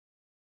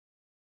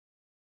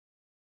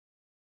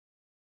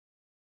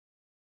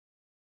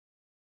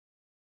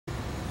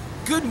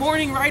Good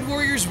morning, Ride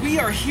Warriors. We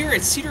are here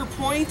at Cedar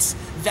Point's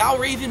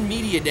Valravn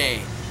Media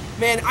Day.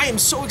 Man, I am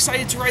so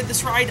excited to ride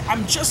this ride.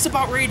 I'm just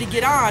about ready to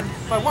get on,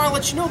 but I want to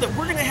let you know that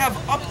we're going to have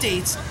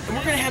updates and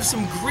we're going to have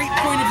some great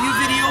point of view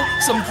video,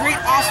 some great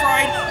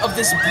off-ride of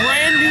this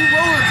brand new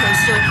roller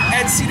coaster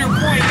at Cedar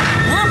Point.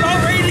 We're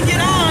about ready to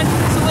get on,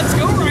 so let's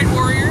go, Ride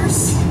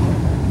Warriors.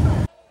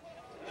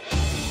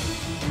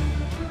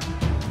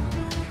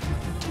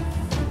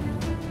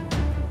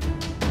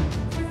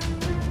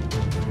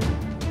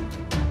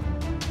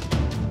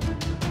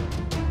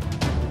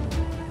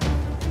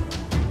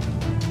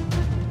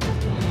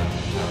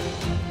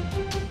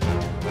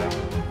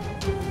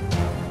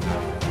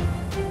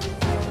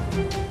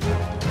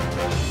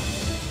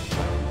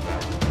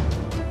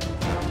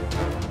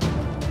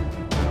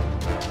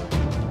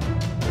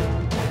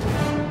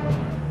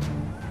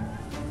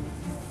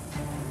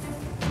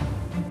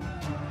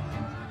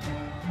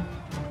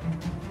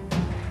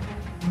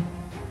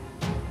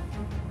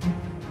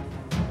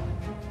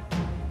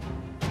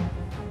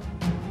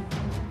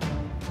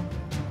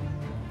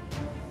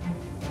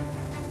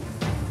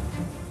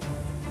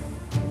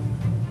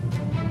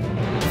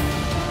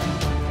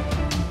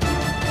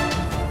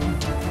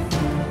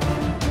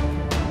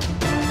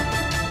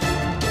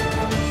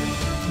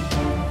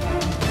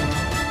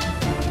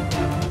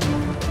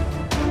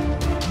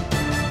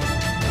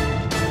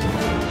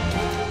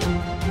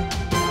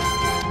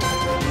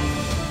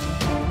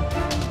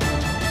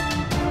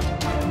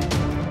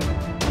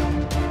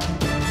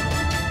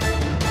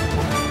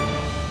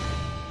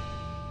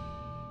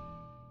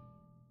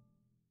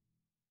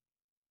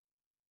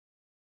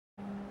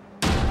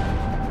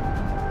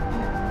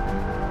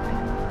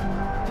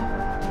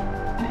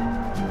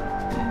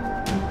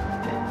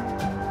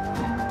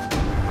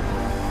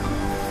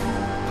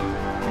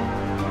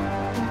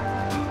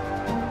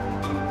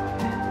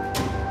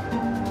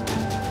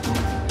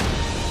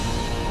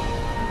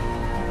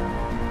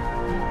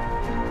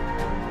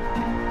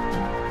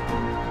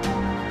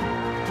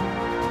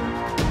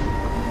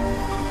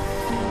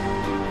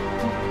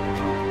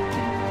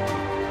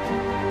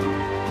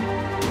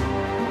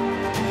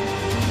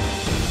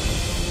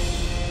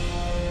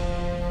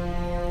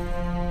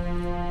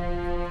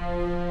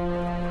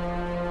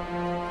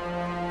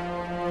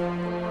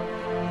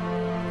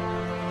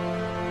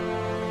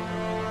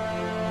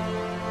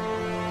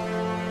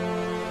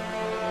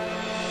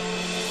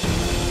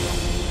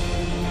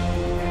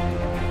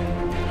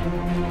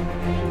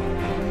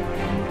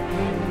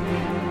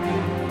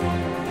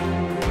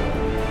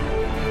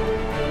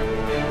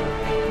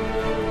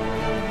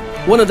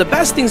 One of the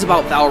best things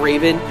about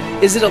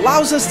Valravn is it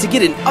allows us to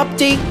get an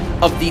update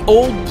of the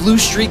old Blue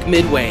Streak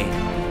Midway.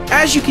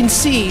 As you can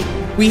see,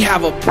 we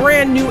have a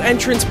brand new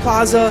entrance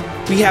plaza,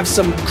 we have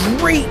some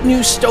great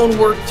new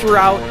stonework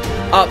throughout,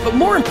 but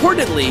more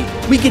importantly,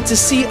 we get to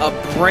see a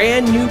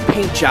brand new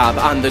paint job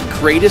on the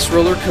greatest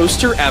roller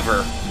coaster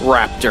ever,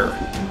 Raptor.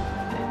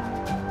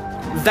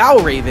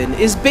 Valravn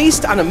is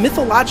based on a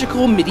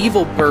mythological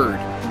medieval bird,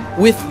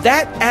 with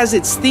that as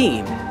its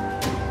theme.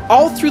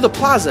 All through the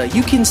plaza,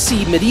 you can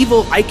see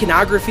medieval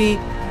iconography,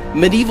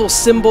 medieval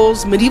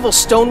symbols, medieval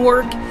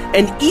stonework,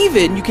 and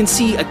even you can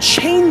see a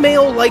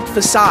chainmail-like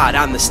facade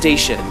on the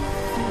station.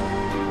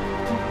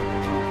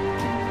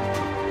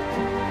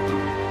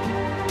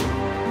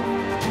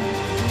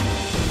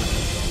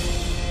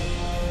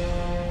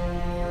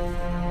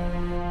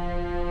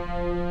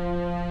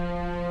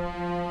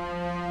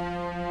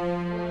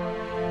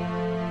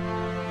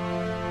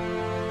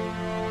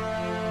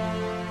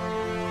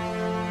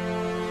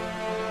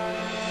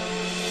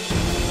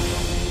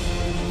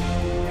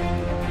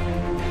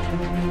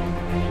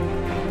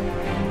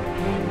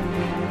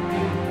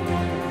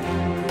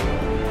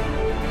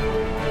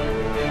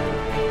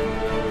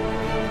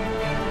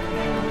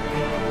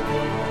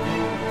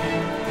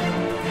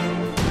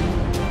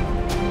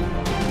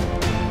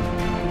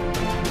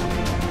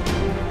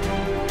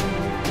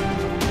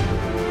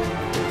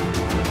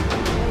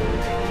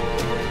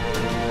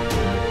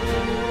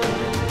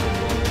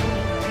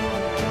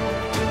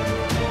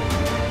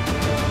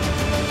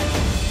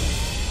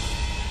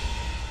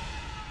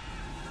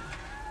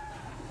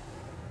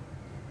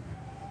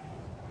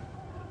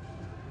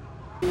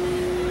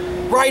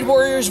 Ride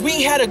Warriors,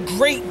 we had a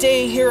great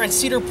day here at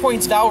Cedar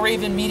Point's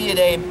Valravn Media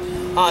Day.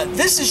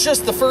 This is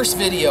just the first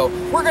video.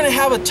 We're going to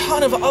have a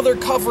ton of other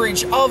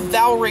coverage of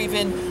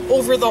Valravn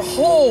over the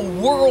whole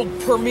world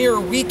premiere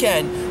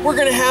weekend. We're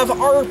going to have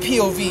our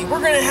POV.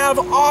 We're going to have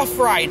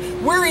off-ride.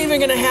 We're even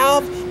going to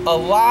have a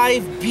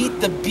live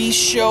Beat the Beast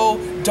show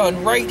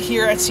done right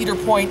here at Cedar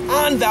Point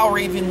on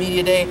Valravn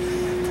Media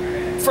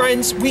Day.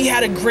 Friends, we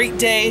had a great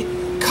day.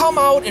 Come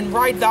out and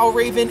ride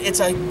Valravn. It's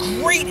a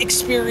great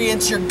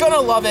experience. You're going to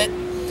love it.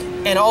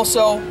 And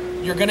also,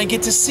 you're going to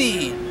get to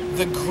see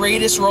the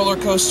greatest roller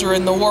coaster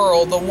in the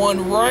world, the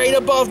one right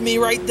above me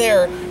right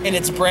there, in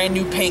its brand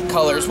new paint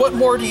colors. What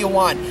more do you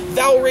want?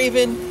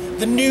 Valravn,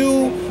 the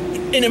new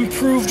and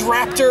improved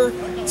Raptor.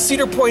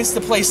 Cedar Point's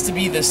the place to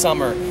be this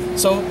summer.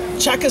 So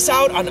check us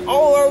out on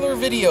all our other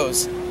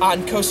videos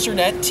on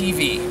COASTER.net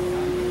TV.